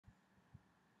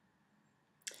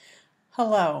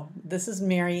Hello, this is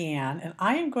Mary Ann, and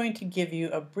I am going to give you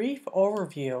a brief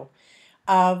overview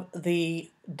of the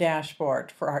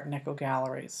dashboard for Art Deco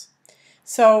Galleries.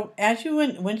 So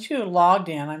once you logged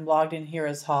in, I'm logged in here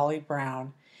as Holly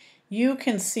Brown, you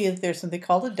can see that there's something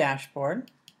called a dashboard,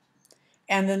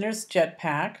 and then there's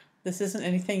Jetpack. This isn't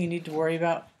anything you need to worry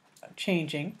about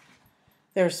changing.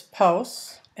 There's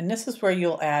posts, and this is where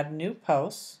you'll add new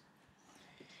posts.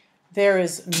 There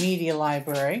is Media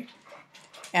Library.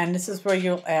 And this is where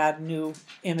you'll add new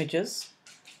images.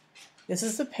 This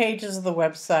is the pages of the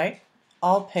website,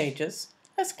 all pages.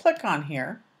 Let's click on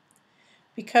here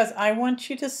because I want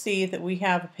you to see that we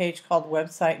have a page called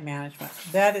Website Management.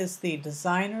 That is the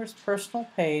designer's personal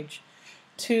page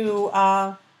to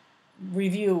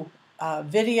review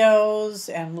videos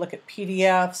and look at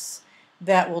PDFs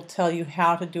that will tell you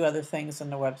how to do other things on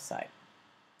the website.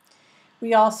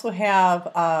 We also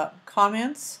have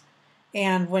comments.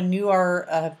 And when you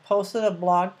are posted a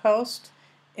blog post,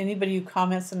 anybody who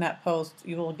comments in that post,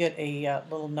 you will get a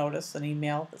little notice, an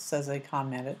email that says they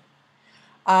commented.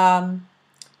 Don't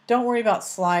worry about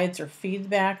slides or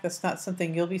feedback. That's not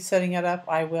something you'll be setting it up.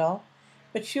 I will.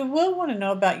 But you will want to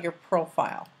know about your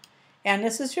profile. And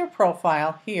this is your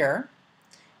profile here.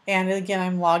 And again,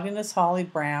 I'm logged in as Holly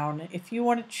Brown. If you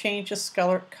want to change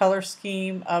the color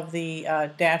scheme of the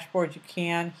dashboard, you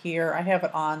can here. I have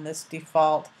it on this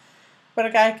default. But a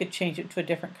guy could change it to a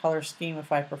different color scheme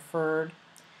if I preferred.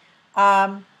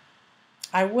 I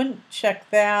wouldn't check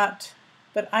that,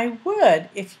 but I would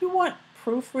if you want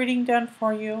proofreading done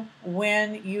for you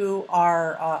when you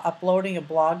are uploading a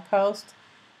blog post.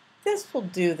 This will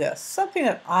do this. Something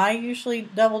that I usually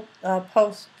double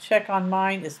post check on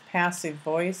mine is passive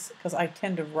voice because I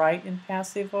tend to write in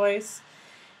passive voice.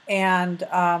 And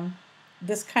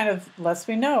this kind of lets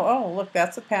me know, oh, look,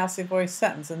 that's a passive voice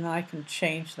sentence, and then I can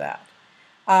change that.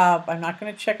 I'm not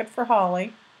going to check it for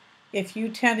Holly. If you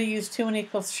tend to use too many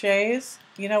cliches,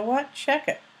 you know what? Check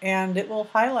it, and it will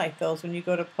highlight those when you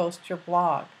go to post your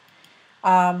blog.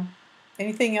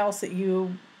 Anything else that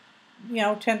you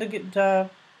tend to get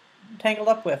tangled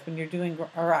up with when you're doing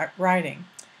writing.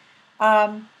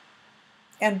 And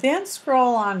then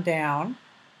scroll on down,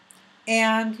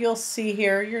 and you'll see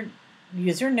here your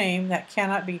username that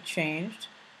cannot be changed.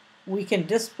 We can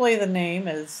display the name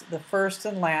as the first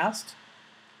and last.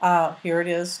 Here it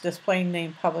is, displaying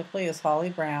name publicly as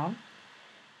Holly Brown.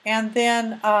 And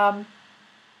then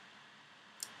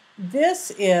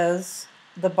this is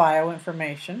the bio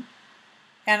information.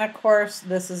 And of course,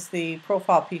 this is the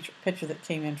profile picture that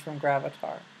came in from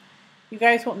Gravatar. You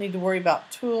guys won't need to worry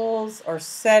about tools or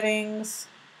settings.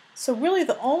 So really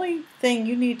the only thing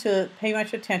you need to pay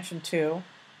much attention to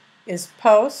is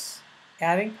posts,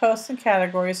 adding posts and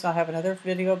categories, and I'll have another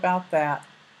video about that,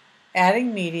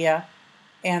 adding media,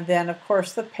 and then of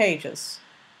course the pages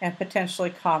and potentially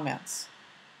comments.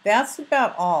 That's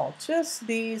about all, just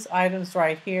these items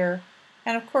right here,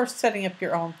 and of course setting up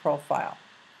your own profile.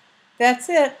 That's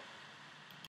it.